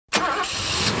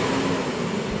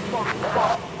Hey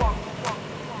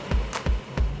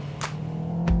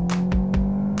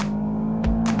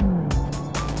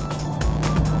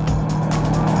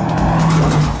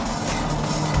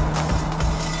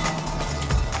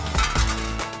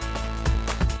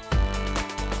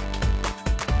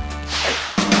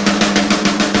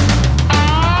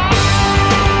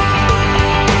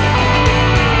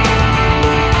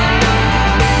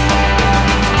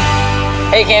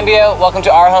Cambio, welcome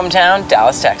to our hometown,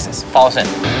 Dallas, Texas. Follow us in.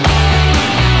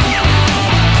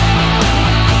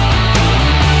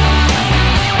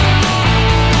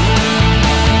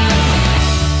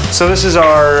 So this is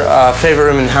our favorite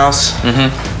room in the house.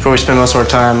 It's where we spend most of our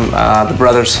time, the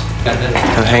brothers, kind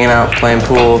of hanging out, playing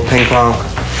pool, ping pong,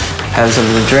 having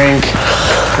something to drink,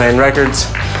 playing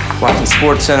records, watching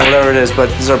Sports Center, whatever it is, but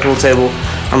this is our pool table.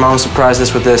 Our mom surprised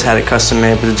us with this, had it custom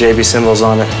made with the JB symbols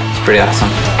on it. It's pretty awesome.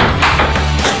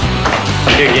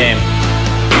 Good game.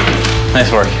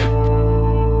 Nice work.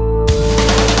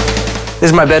 This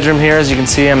is my bedroom here. As you can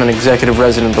see, I'm an executive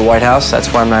resident of the White House.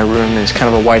 That's why my room is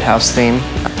kind of a White House theme.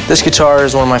 This guitar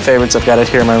is one of my favorites. I've got it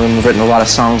here in my room. I've written a lot of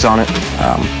songs on it.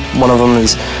 One of them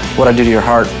is What I Do to Your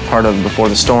Heart, part of Before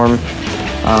the Storm.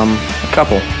 A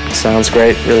couple. It sounds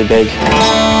great, really big,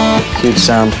 huge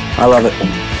sound. I love it.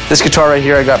 This guitar right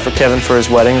here I got for Kevin for his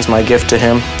wedding. It's my gift to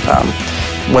him.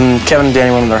 When Kevin and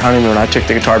Danny went on their honeymoon, I took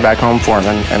the guitar back home for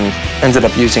him and ended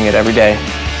up using it every day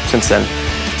since then.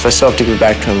 So I still have to give it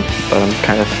back to him, but I'm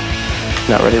kind of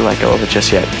not ready to let go of it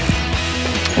just yet.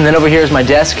 And then over here is my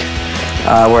desk,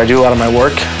 where I do a lot of my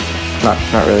work. Not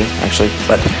really, actually,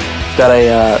 but I've got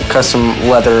a custom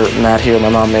leather mat here my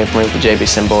mom made for me with the JB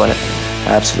symbol in it.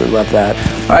 I absolutely love that.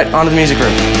 All right, on to the music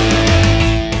room.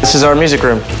 This is our music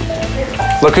room.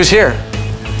 Look who's here.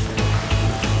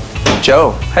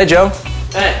 Joe. Hey, Joe.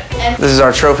 Hey. This is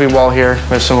our trophy wall here.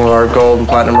 We have some of our gold and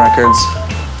platinum records,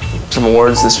 some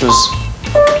awards. This was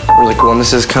really cool, and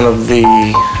this is kind of the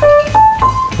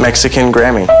Mexican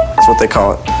Grammy. That's what they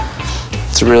call it.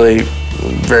 It's really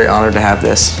very honored to have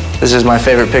this. This is my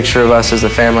favorite picture of us as the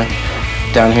family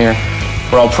down here.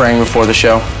 We're all praying before the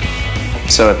show,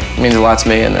 so it means a lot to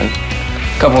me, and then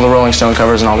a couple of the Rolling Stone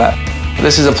covers and all that.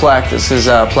 This is a plaque. This is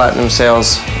platinum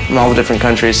sales in all the different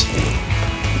countries.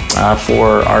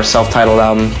 For our self-titled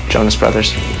album, Jonas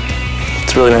Brothers.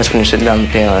 It's really nice when you're sitting down at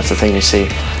the piano, that's the thing you see.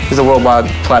 It's the worldwide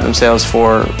platinum sales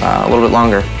for a little bit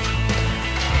longer.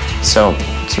 So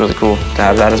it's really cool to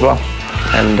have that as well.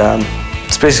 And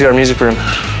it's basically our music room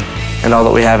and all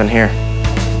that we have in here.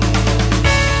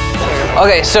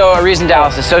 Okay, so a reason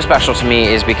Dallas is so special to me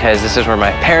is because this is where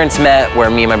my parents met, where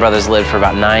me and my brothers lived for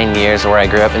about 9 years, where I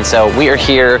grew up. And so we are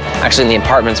here, actually in the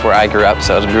apartments where I grew up,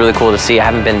 so it'll be really cool to see. I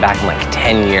haven't been back in like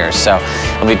 10 years, so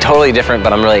it'll be totally different,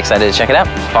 but I'm really excited to check it out.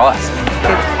 Follow us.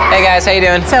 Hey guys, how you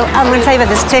doing? So I'm gonna tell you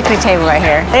about this picnic table right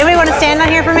here. Anybody want to stand on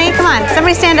here for me? Come on,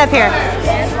 somebody stand up here.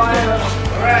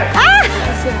 Ah!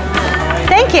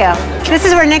 Thank you. This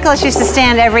is where Nicholas used to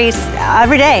stand every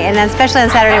day, and then especially on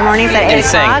Saturday mornings at 8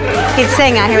 o'clock. He'd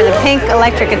sing out here with a pink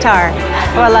electric guitar,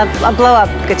 or a blow-up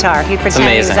guitar. He'd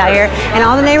pretend he was out here, and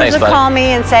all the neighbors would call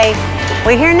me and say,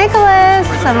 "We hear Nicholas."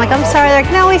 I'm like, "I'm sorry." They're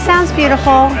like, "No, he sounds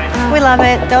beautiful. We love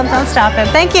it. Don't stop him."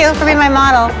 Thank you for being my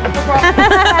model.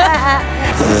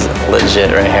 This is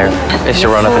legit right here. I should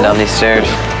run up and down these stairs.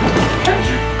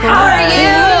 How are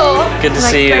you? Good to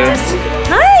see you.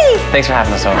 Hi. Thanks for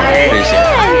having us over. Appreciate it.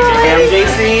 Hey, I'm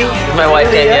JC. My wife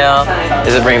Danielle.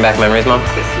 Is it bringing back memories, Mom?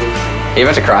 Are you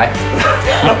about to cry?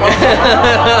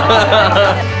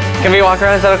 Can we walk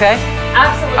around? Is that okay?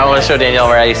 Absolutely. I want to show Danielle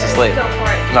where I used to sleep. Go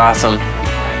for it. Awesome.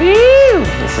 Woo!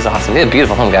 This is awesome. You have a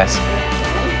beautiful home, guys.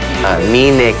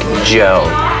 Me, Nick, Joe,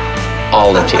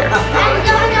 all lived here.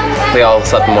 We all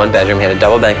slept in one bedroom. We had a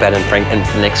double bunk bed in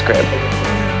Nick's crib.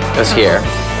 It was here.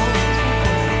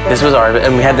 This was our,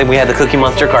 and we had the Cookie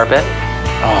Monster carpet.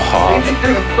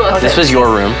 Oh, this was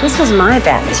your room. This was my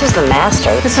bed. This was the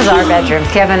master. This was our bedroom.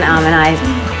 Kevin and I.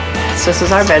 This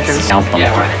was our bedroom.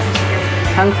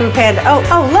 Kung Fu Panda.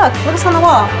 Oh, look what's on the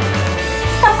wall.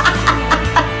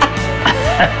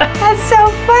 That's so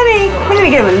funny. We need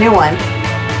to get him a new one.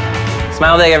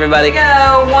 Smile big, everybody.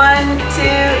 Go. 1, 2,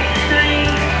 3.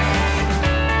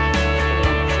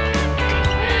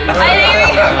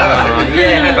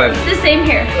 Yeah, high five. It's the same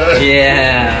here.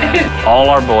 Yeah. All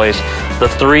our boys, the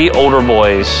 3 older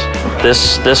boys,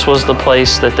 this was the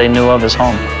place that they knew of as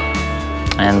home.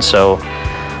 And so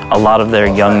a lot of their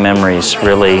young memories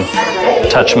really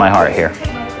touch my heart here,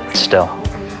 still.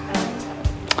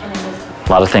 A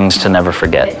lot of things to never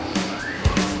forget.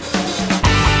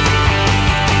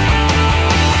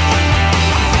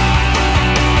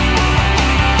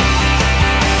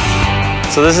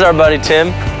 So this is our buddy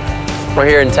Tim. We're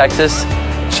here in Texas,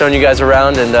 showing you guys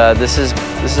around, and this is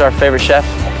our favorite chef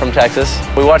from Texas.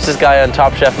 We watched this guy on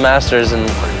Top Chef Masters and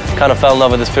kind of fell in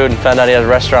love with his food and found out he has a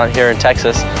restaurant here in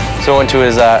Texas. So we went to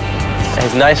his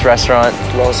nice restaurant,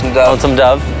 Lonesome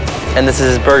Dove, and this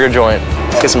is his burger joint.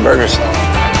 Let's get some burgers.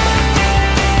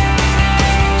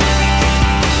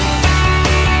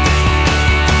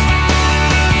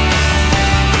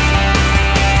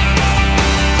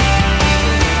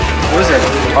 What is it?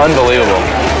 Unbelievable.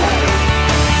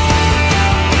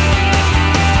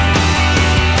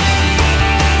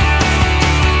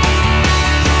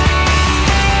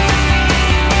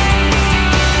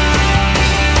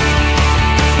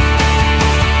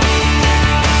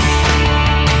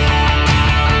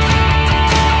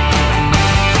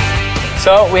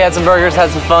 So we had some burgers,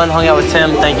 had some fun, hung out with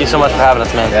Tim. Thank you so much for having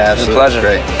us, man. Yeah, absolutely. It was a pleasure.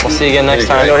 Great. We'll see you again next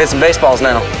time. Go hit some baseballs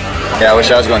now. Yeah, I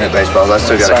wish I was going to hit baseballs. I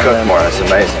still got to cook more. That's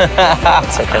amazing.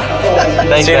 It's okay.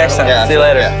 Thanks. See you next time. Yeah, see you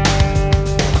later. Yeah.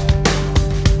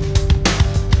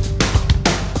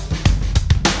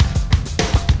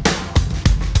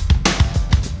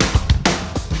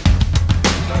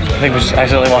 I think we just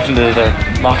accidentally walked into their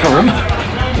locker room.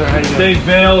 Dave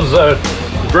Bales,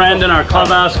 Brandon, our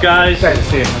clubhouse guys. Great to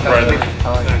see you. Brandon.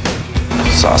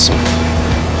 It's awesome.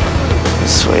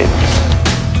 It's sweet.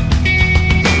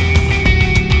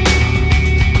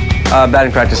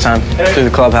 Batting practice time through the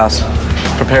clubhouse.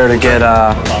 Prepare to get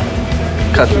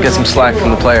some slack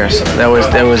from the players. They always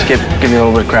give me a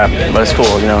little bit of crap, but it's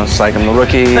cool. You know, it's like I'm a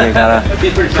rookie. I gotta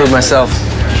prove myself.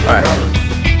 All right.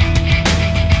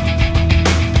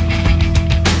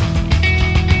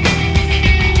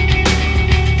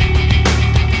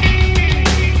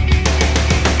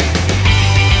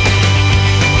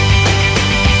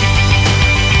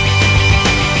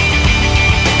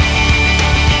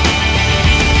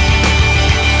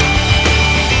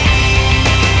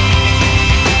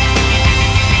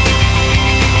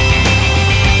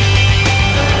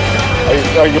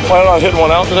 Are you planning on hitting one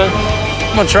out today?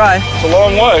 I'm gonna try. It's a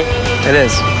long way. It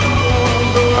is.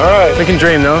 All right. We can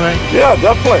dream, though, right? Yeah,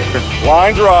 definitely.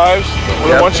 Line drives.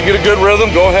 Yep. Once you get a good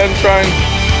rhythm, go ahead and try and...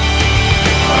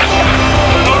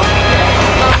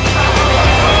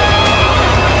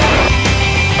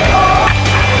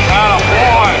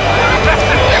 Attaboy.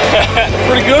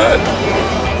 Pretty good.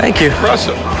 Thank you.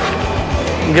 Impressive.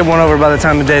 We'll get one over by the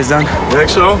time the day's done. You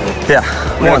think so? Yeah.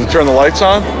 We have to turn the lights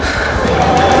on?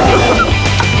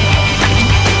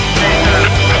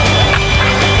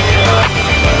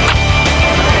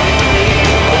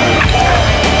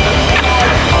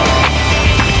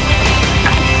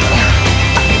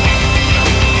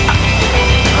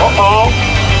 Uh-oh.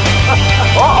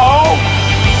 Uh-oh.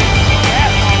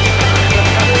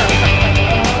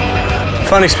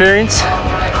 Fun experience.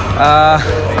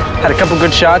 Had a couple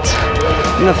good shots.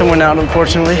 Nothing went out,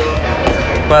 unfortunately.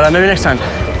 But maybe next time.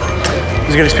 It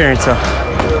was a good experience, though.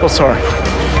 A little sore.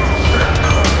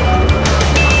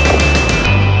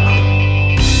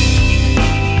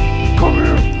 Come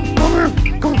here. Come here.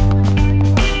 Come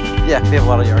here. Yeah, we have a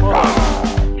lot of yard.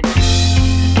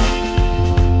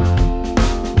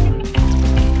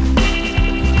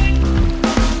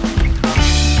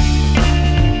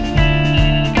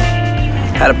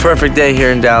 Had a perfect day here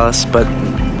in Dallas, but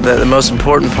the most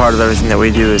important part of everything that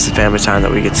we do is the family time that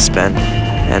we get to spend.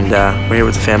 And we're here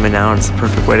with the family now, and it's the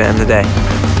perfect way to end the day.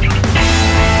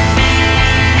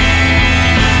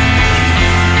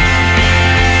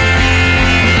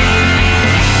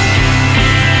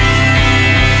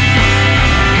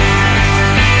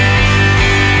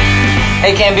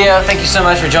 Hey Cambio, thank you so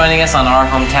much for joining us on our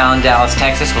hometown, Dallas,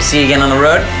 Texas. We'll see you again on the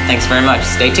road. Thanks very much.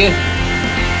 Stay tuned.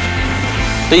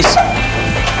 Peace.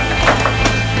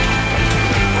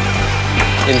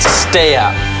 And stay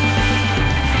out.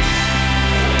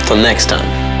 Till next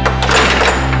time.